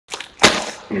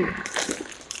I'm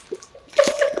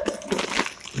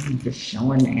just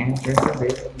showing the address of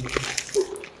it.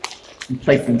 And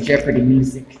play some Jeopardy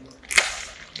music.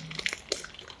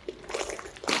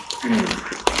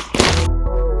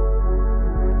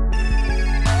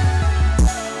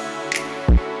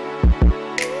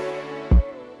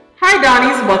 Hi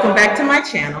Dawnies, welcome back to my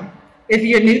channel. If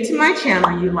you're new to my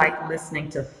channel, you like listening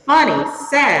to funny,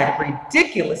 sad,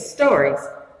 ridiculous stories,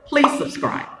 please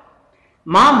subscribe.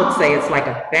 Mom would say it's like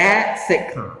a bad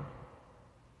sitcom.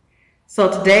 So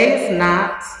today is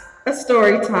not a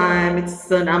story time,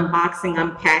 it's an unboxing,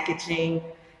 unpackaging.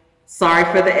 Sorry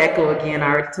for the echo again,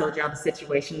 I already told y'all the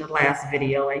situation in the last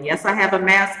video. And yes, I have a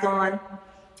mask on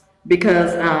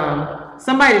because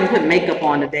somebody didn't put makeup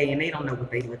on today and they don't know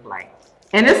what they look like.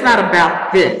 And it's not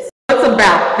about this, it's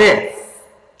about this.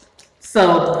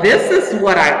 So this is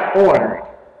what I ordered.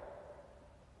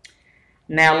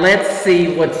 Now let's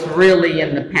see what's really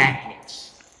in the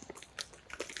package.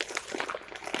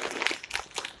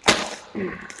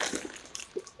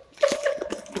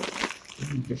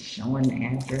 I'm just showing the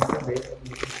address of it.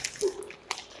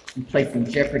 And play some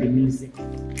Jeopardy music.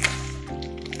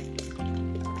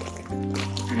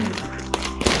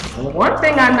 Well, one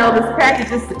thing I know, this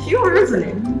package is secure, isn't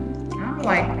it? I'm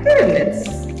like,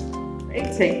 goodness, they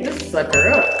take this sucker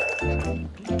up.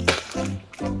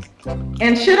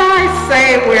 And should I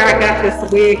say where I got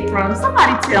this wig from?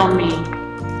 Somebody tell me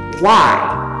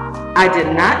why I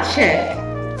did not check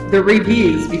the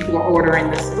reviews before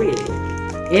ordering this wig.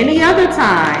 Any other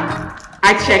time,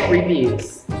 I check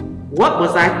reviews. What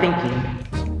was I thinking?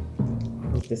 I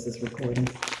hope this is recording.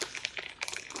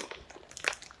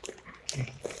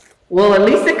 Well, at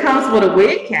least it comes with a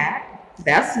wig cap.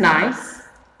 That's nice.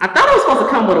 I thought it was supposed to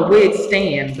come with a wig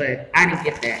stand, but I didn't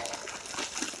get that.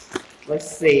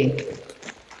 Let's see.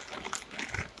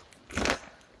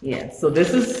 Yeah, so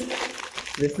this is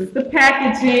the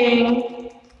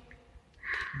packaging.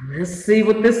 Let's see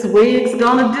what this wig's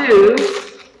gonna do.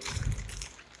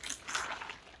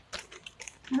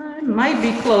 I might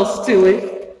be close to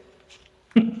it.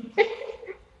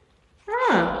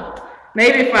 Huh.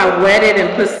 Maybe if I wet it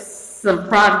and put some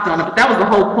product on it, but that was the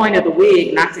whole point of the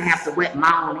wig, not to have to wet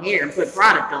my own hair and put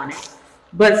product on it.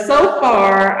 But so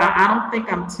far, I don't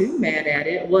think I'm too mad at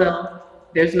it. Well,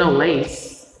 there's no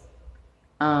lace.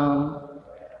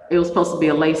 It was supposed to be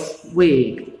a lace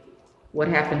wig. What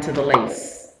happened to the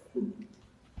lace?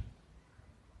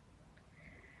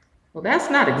 Well, that's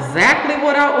not exactly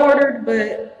what I ordered,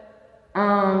 but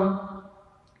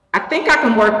I think I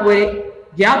can work with it.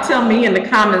 Y'all tell me in the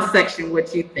comment section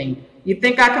what you think. You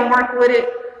think I can work with it?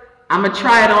 I'm gonna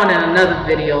try it on in another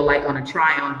video, like on a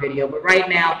try-on video. But right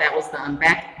now, that was the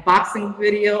unboxing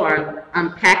video or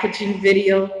unpackaging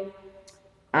video.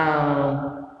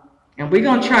 And we're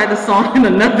gonna try this on in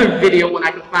another video when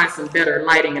I can find some better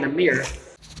lighting in a mirror.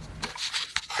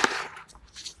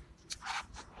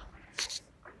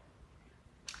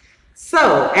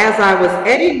 So, as I was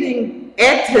editing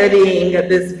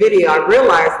this video, I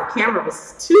realized the camera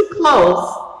was too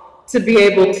close to be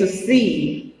able to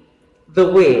see the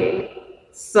wig.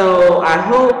 So I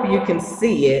hope you can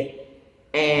see it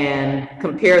and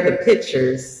compare the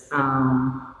pictures.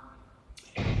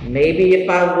 Maybe if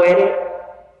I wet it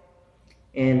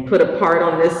and put a part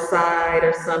on this side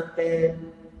or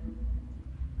something,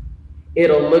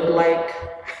 it'll look like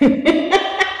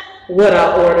what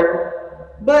I ordered.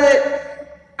 But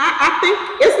I think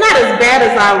it's not as bad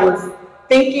as I was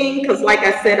thinking, because like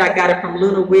I said, I got it from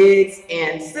Luna Wigs,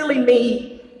 and silly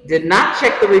me did not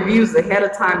check the reviews ahead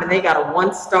of time, and they got a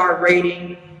 1-star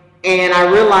rating. And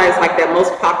I realized like that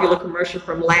most popular commercial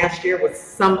from last year was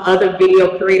some other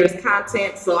video creators'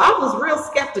 content, so I was real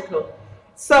skeptical.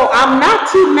 So I'm not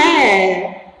too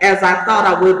mad as I thought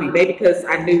I would be, maybe because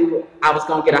I knew I was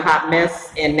gonna get a hot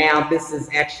mess, and now this is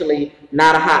actually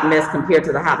not a hot mess compared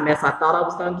to the hot mess I thought I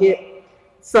was gonna get.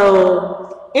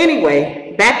 So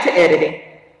anyway, back to editing.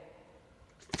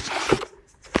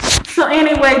 So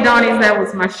anyway, Dawnies, that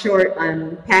was my short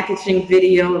unpackaging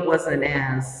video. It wasn't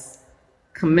as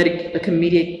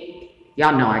comedic,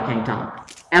 y'all know I can't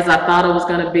talk, as I thought it was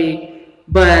gonna be.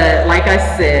 But like I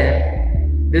said,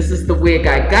 this is the wig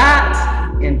I got,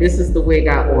 and this is the wig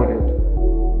I ordered.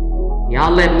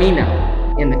 Y'all let me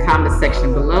know in the comment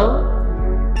section below.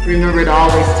 Remember to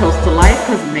always toast to life,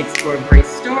 because it makes for a great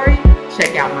story.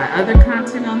 Check out my other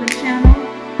content on the channel.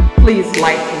 Please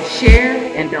like and share,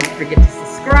 and don't forget to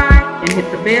subscribe and hit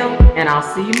the bell, and I'll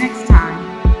see you next time.